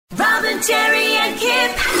Robin, Jerry and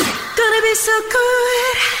Kip. Gonna be so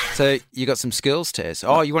good. So you got some skills, Tez.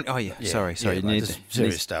 Oh, you want? Oh, yeah. Sorry. Yeah, you mate, need just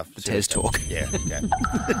serious stuff. The Tez talk. Yeah.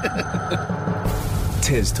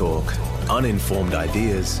 Tez Talk. Uninformed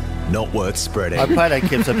ideas, not worth spreading. I play that,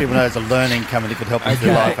 Kip, so people know there's a learning coming that could help them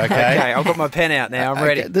through life, okay? Okay, I've got my pen out now. I'm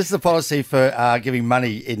ready. This is the policy for giving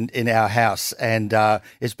money in our house, and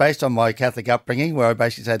it's based on my Catholic upbringing, where I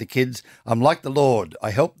basically say to kids, I'm like the Lord.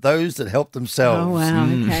 I help those that help themselves. Oh, wow,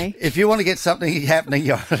 okay. If you want to get something happening,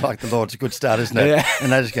 you're like the Lord. It's a good start, isn't it? Yeah.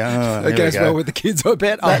 And they just go, oh, It goes well with the kids, I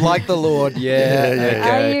bet. I'm like the Lord. Yeah.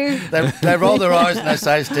 Yeah. Are you? They roll their eyes and they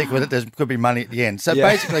say, stick with it. There could be money at the end. So Yeah.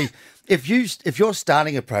 basically, if you're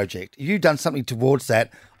starting a project, if you've done something towards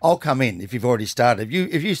that, I'll come in if you've already started.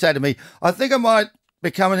 If you say to me, I think I might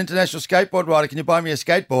become an international skateboard rider, can you buy me a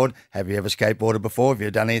skateboard? Have you ever skateboarded before? Have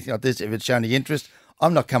you done anything like this? If it's shown any interest,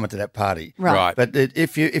 I'm not coming to that party. Right. But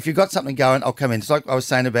if you've got something going, I'll come in. It's like I was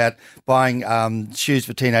saying about buying shoes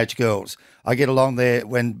for teenage girls. I get along there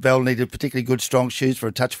when Belle needed particularly good, strong shoes for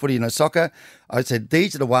a touch footy and a soccer. I said,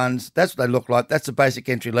 these are the ones, that's what they look like, that's the basic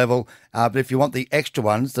entry level. But if you want the extra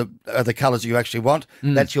ones, the colours you actually want,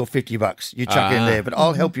 that's your $50. You chuck it in there. But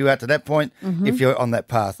I'll help you out to that point if you're on that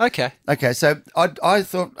path. Okay. Okay, so I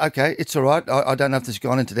thought, okay, it's all right. I don't know if this has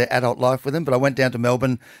gone into their adult life with them, but I went down to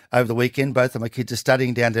Melbourne over the weekend. Both of my kids are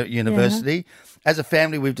studying down there at university. As a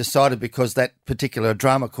family, we've decided, because that particular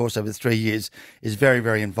drama course over 3 years is very,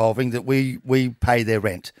 very involving, that we pay their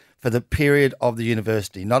rent for the period of the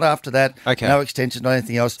university. Not after that, Okay. no extension, not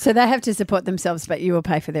anything else. So they have to support themselves, but you will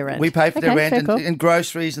pay for their rent. We pay for their rent fair call. and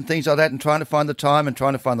groceries and things like that, and trying to find the time and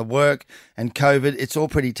trying to find the work and COVID. It's all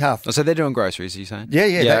pretty tough. Oh, so they're doing groceries, are you saying? Yeah,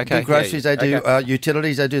 they okay. do groceries, they do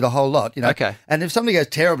utilities, they do the whole lot, you know. Okay. And if something goes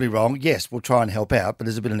terribly wrong, yes, we'll try and help out, but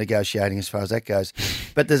there's a bit of negotiating as far as that goes.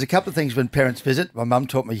 But there's a couple of things when parents visit. My mum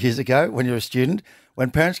taught me years ago, when you're a student, when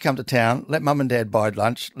parents come to town, let mum and dad buy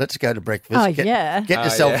lunch. Let's go to breakfast. Oh, Get yeah.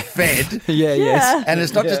 yourself fed. Yes. And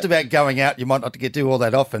it's not just about going out. You might not get to do all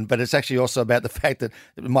that often, but it's actually also about the fact that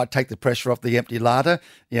it might take the pressure off the empty larder,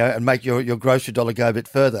 you know, and make your grocery dollar go a bit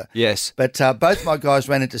further. Yes. But both my guys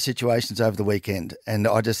ran into situations over the weekend, and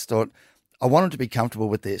I just thought, I want them to be comfortable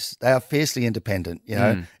with this. They are fiercely independent, you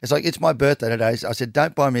know. It's like, it's my birthday today. So I said,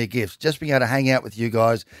 don't buy me a gift. Just being able to hang out with you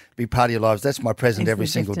guys, be part of your lives. That's my present It's every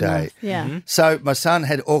the single gift in day. life. Yeah. So my son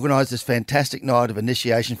had organised this fantastic night of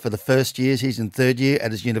initiation for the first years. He's in third year at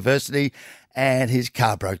his university, and his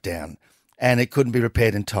car broke down. And it couldn't be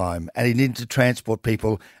repaired in time. And he needed to transport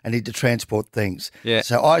people and needed to transport things. Yeah.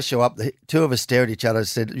 So I show up, the two of us stare at each other and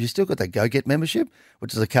said, you still got that Go Get membership?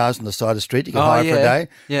 Which is the cars on the side of the street you can hire for a day.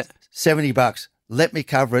 Yeah. $70. Let me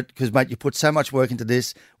cover it, because, mate, you put so much work into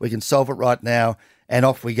this. We can solve it right now. And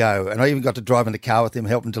off we go. And I even got to drive in the car with him,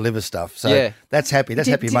 help him deliver stuff. So Yeah. that's happy. That's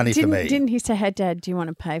happy money for me. Didn't he say, hey, Dad, do you want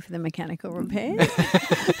to pay for the mechanical repair?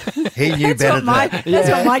 He knew better than that. That's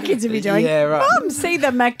what my kids would be doing. Yeah, right. Mum, see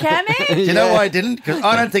the mechanic? Do you know why I didn't? Because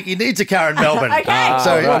I don't think he needs a car in Melbourne. Okay.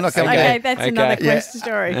 So I'm not going to Okay, go. that's Okay. another Yeah. quest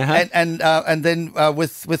story. And then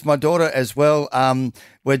with my daughter as well,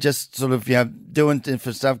 we're just sort of, you know, doing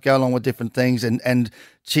different stuff, go along with different things, and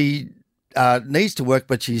she needs to work,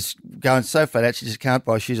 but she's going so flat out she just can't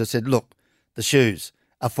buy shoes. I said, look, the shoes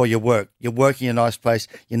are for your work. You're working in a nice place.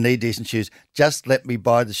 You need decent shoes. Just let me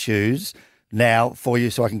buy the shoes now for you,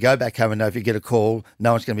 so I can go back home and know if you get a call,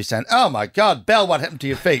 no one's going to be saying, oh my God, Belle, what happened to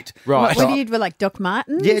your feet? Right. What do you do, like Doc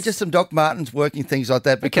Martens? Yeah, just some Doc Martens, working things like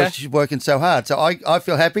that, because Okay. she's working so hard. So I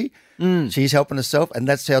feel happy. She's helping herself, and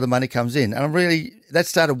that's how the money comes in. And that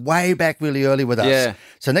started way back really early with us. Yeah.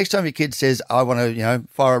 So next time your kid says, I want to, you know,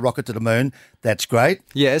 fire a rocket to the moon, that's great.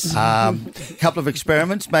 Yes. Couple of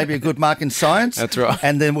experiments, maybe a good mark in science. That's right.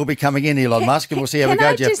 And then we'll be coming in, Elon Musk, and we'll see how we Can go,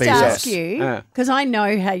 I Jeff just Bezos. ask you, because I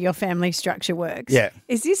know how your family structure works. Yeah.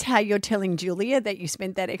 Is this how you're telling Julia that you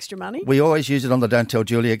spent that extra money? We always use it on the Don't Tell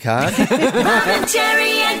Julia card. Robin,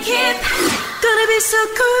 Jerry and Kip. Gonna be so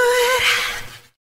good.